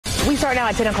We start now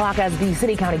at 10 o'clock as the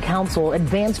City County Council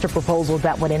advanced a proposal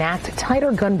that would enact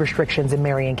tighter gun restrictions in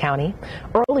Marion County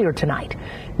earlier tonight.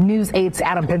 News 8's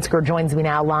Adam Pinsker joins me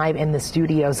now live in the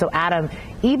studio. So, Adam,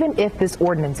 even if this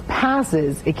ordinance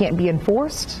passes, it can't be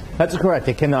enforced? That's correct.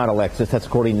 It cannot, Alexis. That's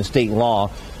according to state law.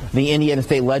 The Indiana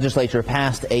State Legislature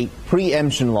passed a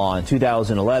preemption law in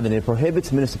 2011. It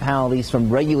prohibits municipalities from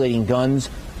regulating guns,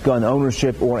 gun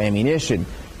ownership, or ammunition.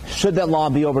 Should that law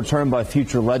be overturned by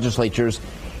future legislatures,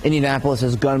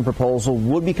 Indianapolis's gun proposal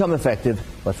would become effective,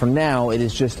 but for now it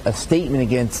is just a statement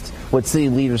against what city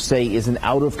leaders say is an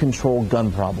out-of-control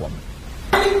gun problem.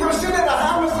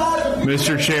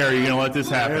 Mr. Chair, are you going to let this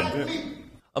happen?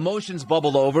 Emotions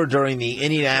bubbled over during the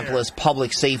Indianapolis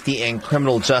Public Safety and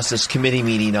Criminal Justice Committee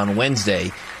meeting on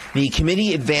Wednesday. The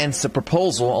committee advanced a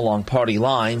proposal along party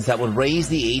lines that would raise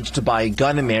the age to buy a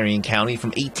gun in Marion County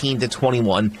from 18 to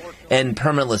 21, end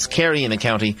permitless carry in the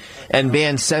county, and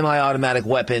ban semi-automatic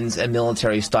weapons and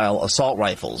military-style assault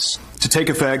rifles. To take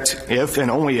effect if and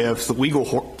only if the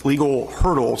legal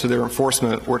hurdle to their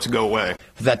enforcement were to go away.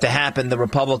 For that to happen, the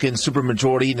Republican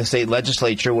supermajority in the state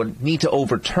legislature would need to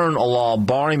overturn a law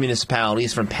barring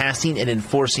municipalities from passing and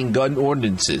enforcing gun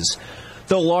ordinances.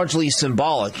 Though largely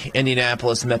symbolic,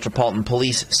 Indianapolis Metropolitan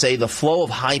Police say the flow of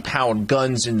high-powered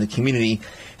guns in the community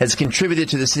has contributed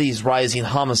to the city's rising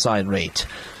homicide rate.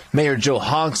 Mayor Joe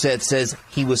Hogsett says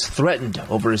he was threatened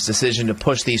over his decision to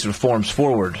push these reforms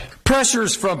forward.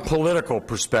 Pressures from political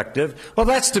perspective, well,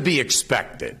 that's to be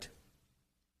expected.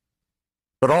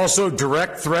 But also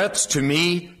direct threats to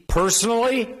me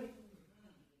personally,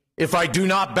 if I do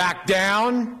not back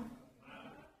down.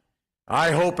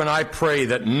 I hope and I pray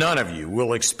that none of you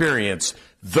will experience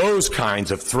those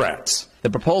kinds of threats. The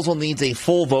proposal needs a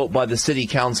full vote by the City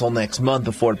Council next month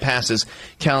before it passes.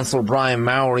 Councilor Brian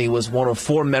Mowry was one of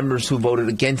 4 members who voted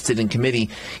against it in committee.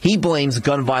 He blames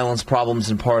gun violence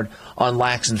problems in part on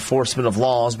lax enforcement of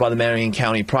laws by the Marion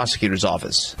County Prosecutor's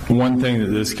Office. One thing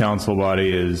that this council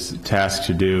body is tasked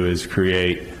to do is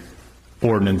create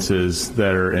ordinances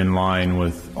that are in line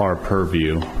with our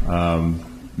purview.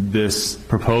 This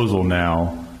proposal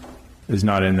now is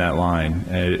not in that line,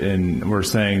 and we're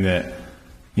saying that,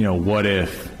 you know, what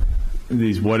if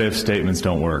these what if statements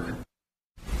don't work.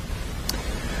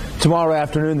 Tomorrow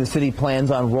afternoon, the city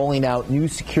plans on rolling out new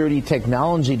security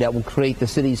technology that will create the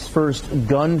city's first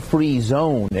gun-free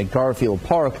zone at Garfield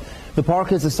Park. The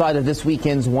park is the site of this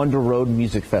weekend's Wonder Road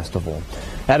Music Festival.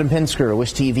 Adam Pinsker,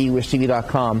 Wish TV,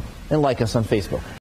 wishtv.com, and like us on Facebook.